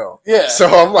I don't know. Yeah. So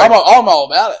I'm like, I'm all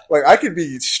about it. Like I could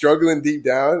be struggling deep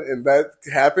down, and that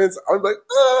happens. I'm like,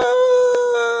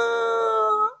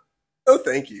 no,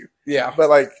 thank you. Yeah. But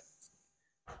like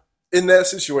in that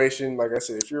situation, like I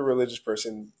said, if you're a religious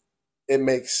person, it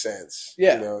makes sense.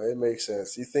 Yeah. It makes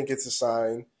sense. You think it's a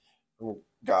sign from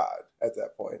God at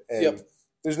that point, and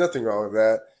there's nothing wrong with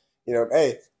that.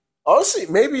 Hey, honestly,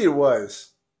 maybe it was.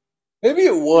 Maybe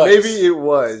it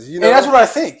was. And that's what I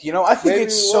think. I think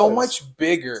it's so much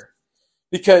bigger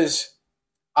because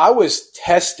I was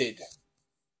tested.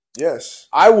 Yes.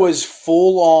 I was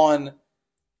full on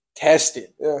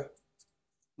tested. Yeah.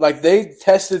 Like, they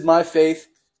tested my faith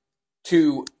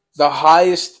to the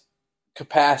highest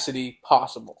capacity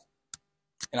possible.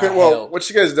 And Okay, I well, held. what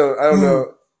you guys don't, I don't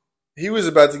know. He was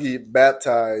about to get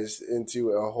baptized into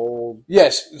a whole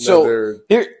Yes. So another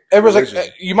here, everyone's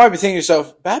religion. like, you might be thinking to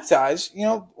yourself, baptized? You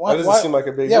know, That doesn't seem like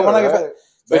a big yeah, deal, why not get right? baptized?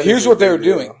 But That here's is a what they were big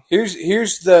deal. doing.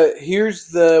 Here's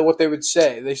the what they would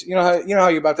say. They, you know how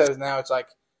you baptize now. It's like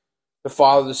the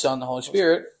Father, the Son, the Holy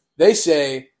Spirit. They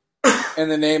say in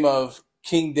the name of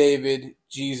King David,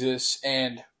 Jesus,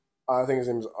 and I think his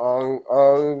name is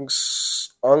Ong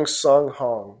Sung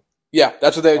Hong. yeah,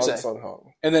 that's what they would Ong say. Sung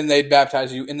Hong. And then they'd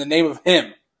baptize you in the name of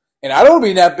Him. And I don't want to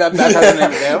be baptized in the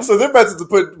name of Him. So they're about to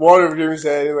put water over your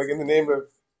head, like in the name of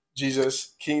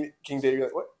Jesus, King David.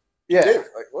 Like what? Yeah, David,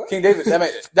 like what? King David.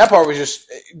 That part was just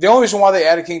the only reason why they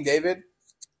added King David.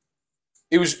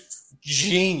 It was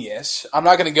genius. I'm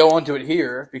not going to go into it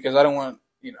here because I don't want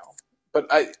but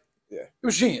it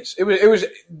was genius. It was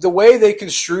the way they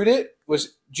construed it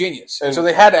was genius. And so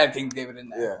they had to add King David in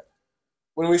there. Yeah.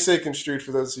 When we say construed,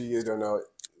 for those of you who don't know,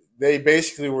 they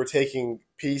basically were taking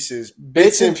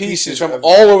bits and pieces from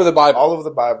all over the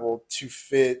Bible, to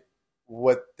fit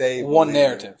what they one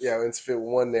narrative. Yeah, and to fit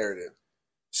one narrative.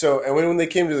 So, and when they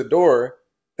came to the door,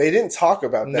 they didn't talk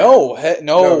about that. No,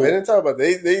 they didn't talk about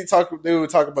that. They would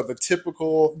talk about the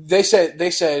typical. They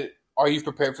said, "Are you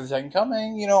prepared for the second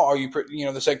coming? Are you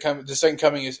the second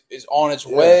coming is on its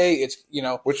way. It's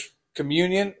which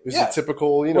communion is a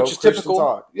typical which is Christian typical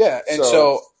talk. Yeah, and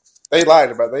so they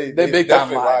lied about they big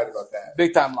definitely time lied about that.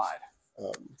 Big time lied.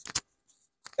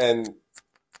 And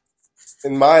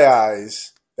in my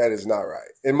eyes, that is not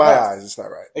right. In my eyes, it's not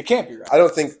right. It can't be right. I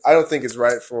don't think it's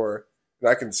right for. And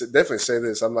I can definitely say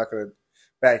this. I'm not going to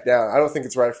back down. I don't think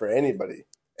it's right for anybody,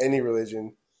 any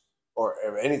religion, or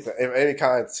anything of any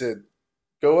kind, to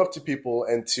go up to people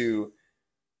and to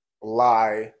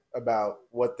lie about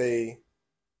what they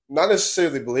not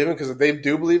necessarily believe in, because they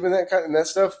do believe in that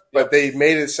stuff, but they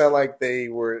made it sound like they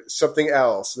were something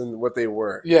else than what they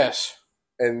were. Yes.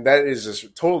 And that is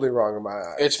just totally wrong in my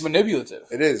eyes. It's manipulative.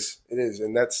 It is,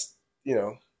 and that's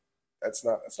that's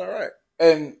not right.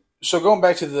 And so going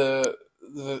back to the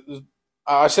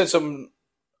I said something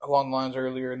along the lines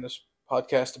earlier in this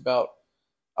podcast about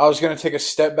I was going to take a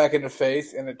step back into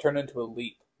faith, and it turned into a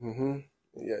leap. Mm-hmm.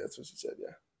 Yeah, that's what you said.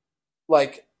 Yeah,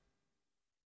 like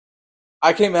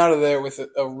I came out of there with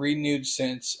a renewed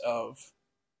sense of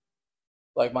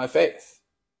like my faith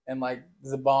and like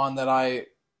the bond that I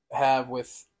have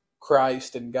with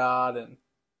Christ and God, and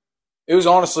it was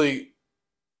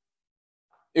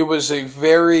a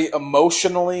very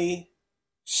emotionally,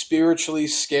 spiritually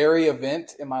scary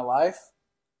event in my life,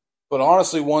 but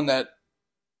honestly one that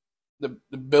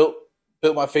built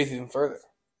my faith even further.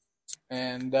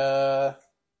 And so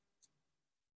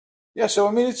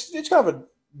I mean it's kind of a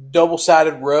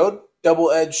double-sided road,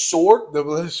 double-edged sword,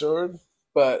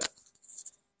 but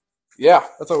yeah,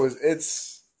 that's always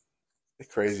it's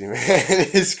crazy, man.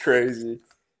 It's crazy.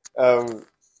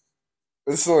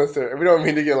 This is one thing. We don't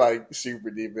mean to get like super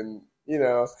deep, and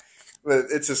but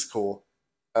it's just cool.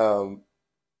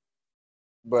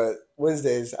 But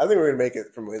Wednesdays, I think we're gonna make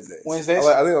it from Wednesdays. I think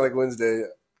I like Wednesday.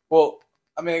 Well,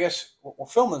 I mean, I guess we're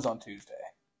filming's on Tuesday,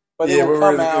 but yeah, it's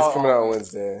coming out on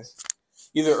Wednesday,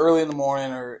 either early in the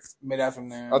morning or mid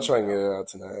afternoon. I'll try and get it out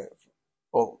tonight.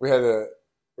 Well, we had a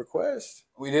request.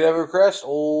 We did have a request.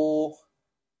 Oh,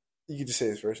 you could just say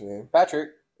his first name,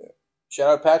 Patrick. Yeah. Shout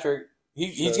out Patrick.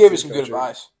 He gave us some good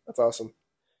advice. That's awesome.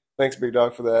 Thanks, Big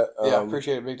Dog, for that. Yeah,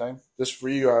 appreciate it, big time. Just for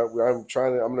you, I'm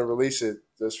going to release it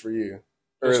just for you.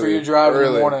 Just for you driving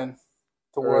in the morning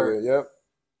to work. Yep.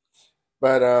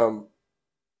 But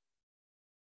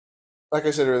like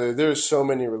I said earlier, there's so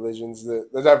many religions.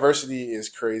 The diversity is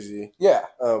crazy. Yeah.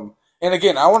 And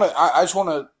again, I just want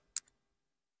to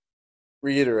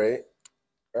reiterate,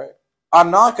 right?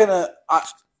 I'm not gonna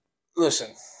listen.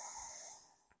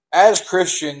 As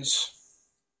Christians,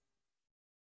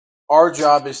 our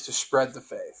job is to spread the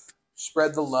faith,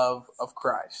 spread the love of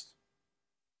Christ.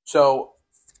 So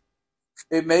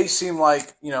it may seem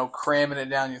like, cramming it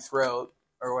down your throat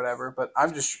or whatever, but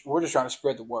we're just trying to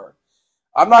spread the word.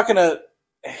 I'm not going to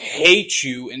hate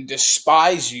you and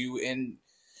despise you and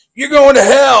you're going to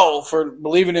hell for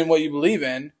believing in what you believe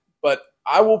in, but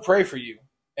I will pray for you.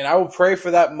 And I will pray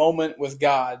for that moment with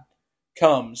God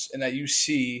comes and that you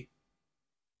see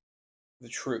the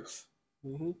truth.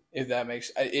 Mm-hmm. If that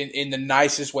makes in the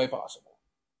nicest way possible.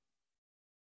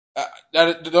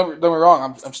 Don't get me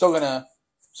wrong. I'm still gonna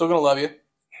love you. I'm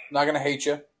not gonna hate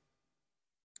you.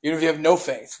 Even if you have no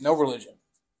faith, no religion,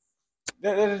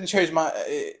 that doesn't change my.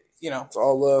 It's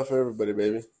all love for everybody,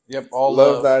 baby. Yep, all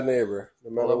love thy neighbor,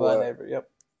 no matter love what. thy neighbor. Yep,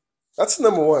 that's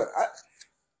number one.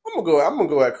 I'm gonna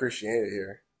go at Christianity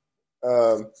here.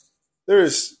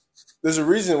 There's a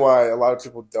reason why a lot of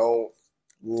people don't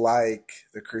like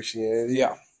the Christianity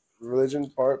religion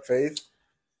part, faith.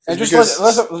 And just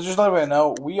let everybody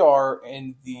know, we are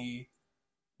in the.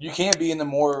 You can't be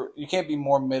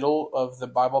more middle of the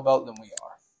Bible Belt than we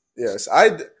are. Yes,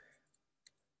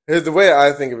 the way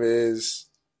I think of it is,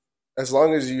 as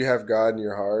long as you have God in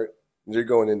your heart, you're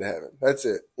going into heaven. That's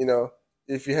it.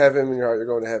 If you have Him in your heart, you're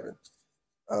going to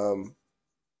heaven.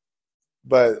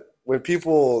 But when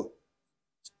people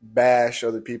bash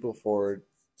other people for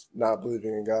not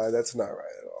believing in God, that's not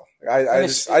right at all.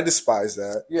 I despise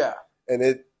that. Yeah,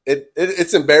 and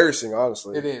it's embarrassing,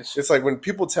 honestly. It is. It's like when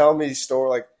people tell me story,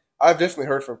 like I've definitely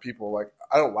heard from people like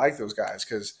I don't like those guys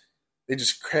because they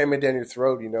just cram it down your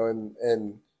throat,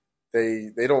 and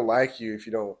they don't like you if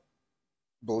you don't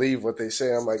believe what they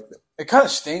say. I'm like, it kind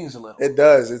of stings a little. It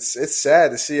does. It's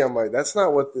sad to see. I'm like, that's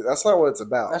not what it's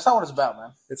about. That's not what it's about,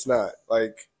 man. It's not.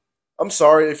 Like, I'm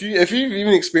sorry if you've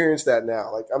even experienced that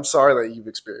now. Like, I'm sorry that you've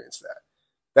experienced that.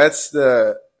 That's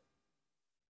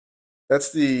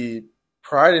the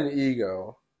pride and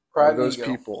ego of those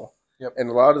people. Yep. And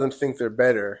a lot of them think they're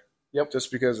better. Yep.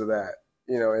 Just because of that,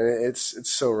 and it's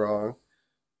so wrong.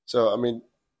 So I mean,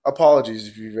 apologies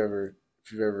if you've ever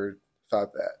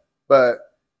thought that, but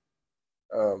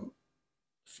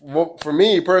for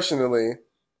me personally,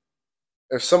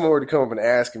 if someone were to come up and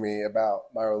ask me about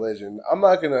my religion, I'm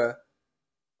gonna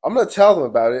tell them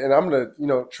about it, and I'm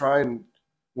gonna try and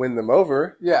win them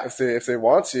over. Yeah. If they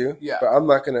want to. Yeah. But I'm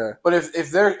not gonna. But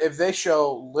if they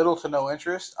show little to no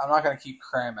interest, I'm not gonna keep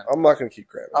cramming. I'm not gonna keep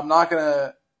cramming.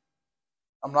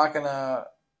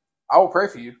 I will pray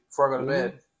for you before I go to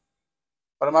bed,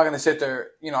 but I'm not gonna sit there.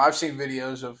 I've seen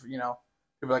videos of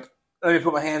people like, let me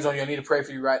put my hands on you. I need to pray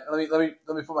for you, right? Let me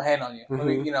put my hand on you. Let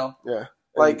me, Yeah.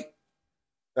 Like,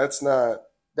 that's not.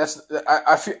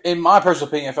 I feel, in my personal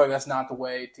opinion, I feel like that's not the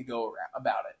way to go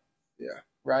about it. Yeah.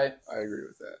 Right. I agree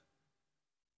with that.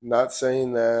 Not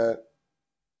saying that.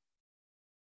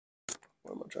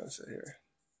 What am I trying to say here?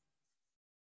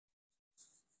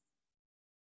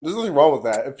 There's nothing wrong with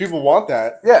that. If people want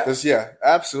that,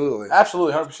 absolutely,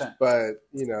 100%. But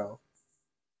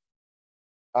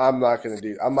I'm not going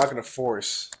to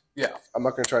force. Yeah, I'm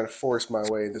not going to try to force my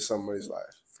way into somebody's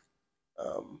life.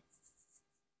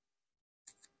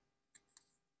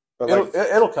 But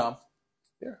it'll come.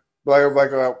 Yeah, but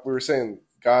like we were saying,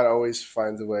 God always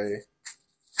finds a way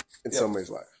in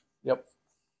somebody's life. Yep.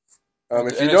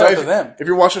 If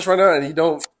you're watching this right now and you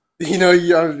don't.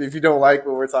 If you don't like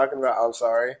what we're talking about, I'm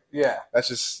sorry. Yeah. That's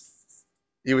just,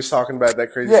 he was talking about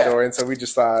that crazy story. And so we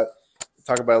just thought,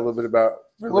 talk about a little bit about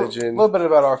religion. A little bit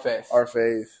about our faith. Our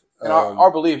faith. And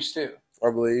our beliefs, too.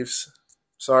 Our beliefs.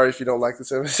 Sorry if you don't like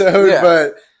this episode,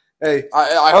 but hey.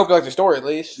 I hope you like the story at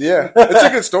least. Yeah. It's a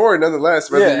good story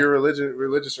nonetheless, whether you're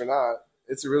religious or not.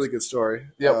 It's a really good story.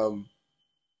 Yep.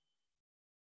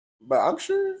 But I'm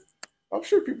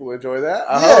sure people enjoy that.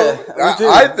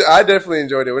 I definitely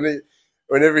enjoyed it.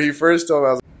 Whenever he first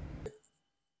told me,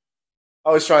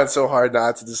 I was trying so hard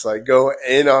not to just like go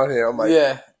in on him. I'm like,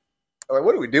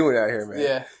 what are we doing out here, man?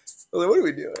 Yeah. I'm like, what are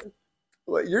we doing?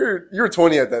 I'm like, you're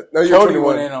 20 at that. No, you're Cody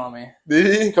 21. went in on me.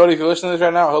 Did he? Cody, if you're listening to this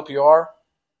right now, I hope you are.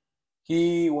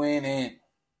 He went in.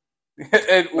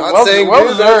 Not saying well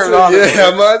deserved, honestly. Yeah,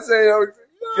 I'm not saying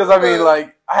because I mean,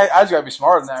 like, I just gotta be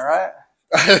smarter than that, right?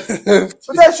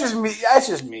 But that's just me. That's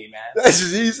just me, man. That's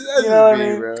just easy. That's just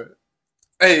me, bro.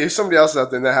 Hey, if somebody else out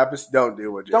there and that happens, don't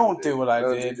do what you don't do what I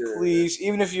did, please.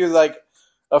 Even if you're like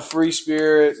a free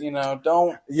spirit,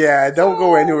 don't. Yeah, don't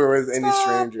go anywhere with any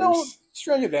strangers. Don't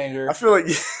stranger danger. I feel like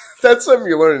that's something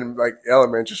you learn in like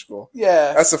elementary school.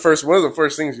 Yeah, that's one of the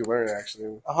first things you learn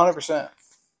actually. 100%.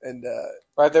 And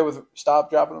right there with stop,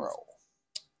 drop, and roll.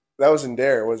 That was in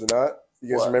Dare, was it not?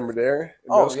 You guys remember Dare?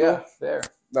 Yeah, Dare.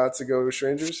 Not to go to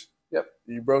strangers? Yep.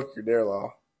 You broke your Dare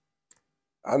law.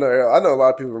 I know a lot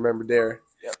of people remember Dare.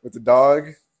 Yep. With the dog.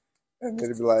 And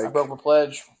it'd be like, I broke my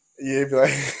pledge. Yeah, it'd be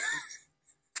like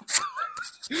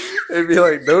it'd be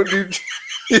like, don't do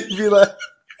it'd be like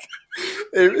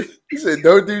he said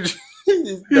don't do drugs.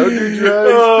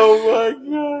 Oh my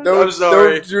god. I'm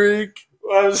sorry. Don't drink.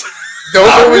 Don't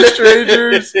go with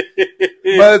strangers.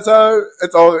 By the time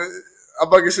it's all I'm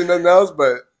not gonna say nothing else,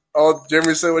 but all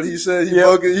Jeremy said what he said. He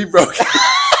broke it. He broke it.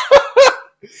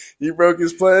 He broke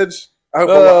his pledge. I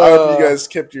hope you guys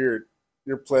kept your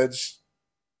pledge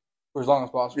for as long as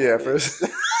possible. Yeah, for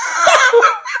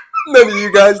None of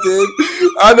you guys did.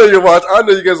 I know you watch. I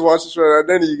know you guys watch this right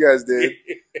now. None of you guys did.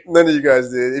 None of you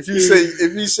guys did. If you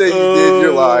say you did,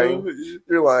 you're lying.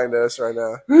 You're lying to us right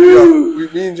now. No,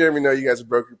 me and Jeremy know you guys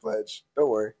broke your pledge. Don't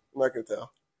worry. I'm not gonna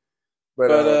tell. But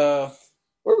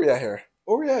where are we at here?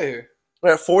 Where are we at here?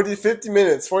 We're at 40, 50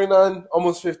 minutes. 49,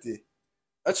 almost 50.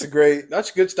 That's a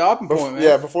good stopping point, man.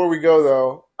 Yeah. Before we go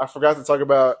though, I forgot to talk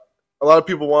about. A lot of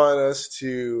people want us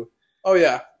to. Oh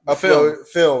yeah. Upload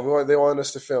film. They want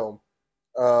us to film.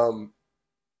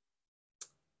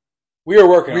 We are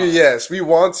working. Yes, we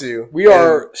want to. We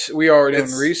are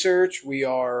doing research. We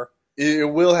are. It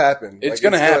will happen. It's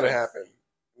going to happen.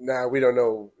 Now we don't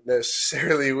know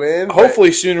necessarily when.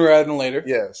 Hopefully sooner rather than later.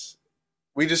 Yes,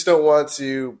 we just don't want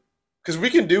to because we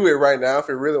can do it right now if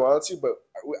we really want to. But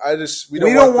we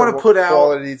don't want to put out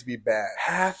quality to be bad.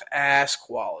 Half-ass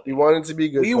quality. We want it to be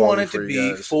good. We want it to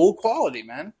be full quality,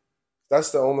 man.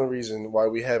 That's the only reason why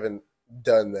we haven't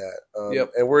done that.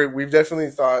 Yep. And we've definitely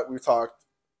talked,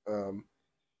 and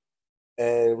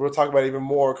we'll talk about it even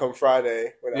more come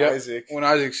Friday when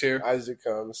Isaac's here. Isaac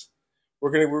comes.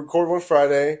 We're going to record one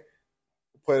Friday,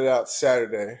 put it out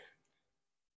Saturday,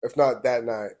 if not that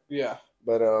night. Yeah.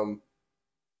 But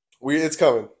it's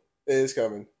coming. It is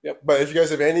coming. Yep. But if you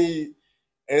guys have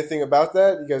anything about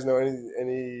that, you guys know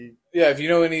any yeah, if you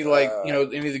know any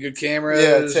any of the good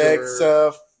cameras, tech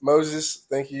stuff. Moses,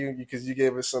 thank you because you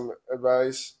gave us some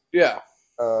advice. Yeah.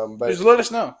 But just let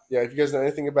us know. Yeah, if you guys know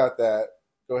anything about that,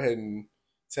 go ahead and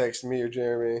text me or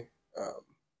Jeremy.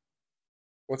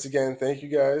 Once again, thank you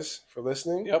guys for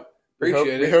listening. Yep.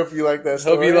 Appreciate it. We hope you like that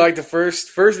story. Hope you like the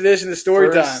first edition of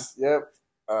Story Time. Yep.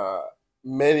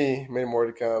 Many more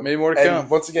to come. Many more to come.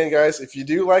 Once again, guys, if you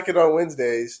do like it on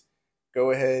Wednesdays, go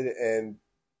ahead and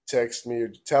text me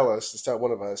or tell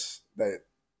one of us that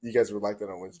you guys would like that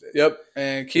on Wednesday. Yep.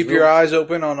 And keep your eyes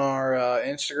open on our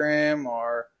Instagram,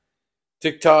 our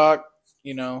TikTok,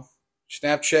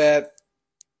 Snapchat,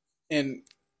 and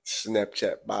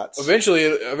Snapchat bots. Eventually,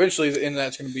 and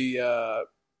that's going to be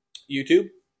YouTube.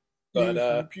 But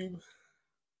YouTube.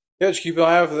 Yeah, just keep an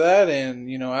eye out for that. And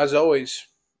as always,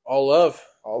 all love.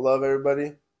 All love,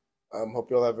 everybody.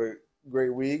 Hope you all have a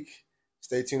great week.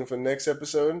 Stay tuned for the next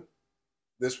episode.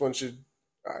 This one should.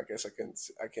 I guess I can't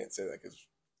say that because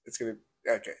it's gonna.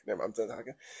 Okay, never mind. I'm done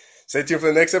talking. Stay tuned for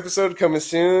the next episode coming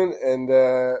soon. And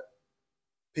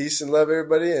peace and love,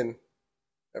 everybody, and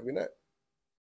have a good night.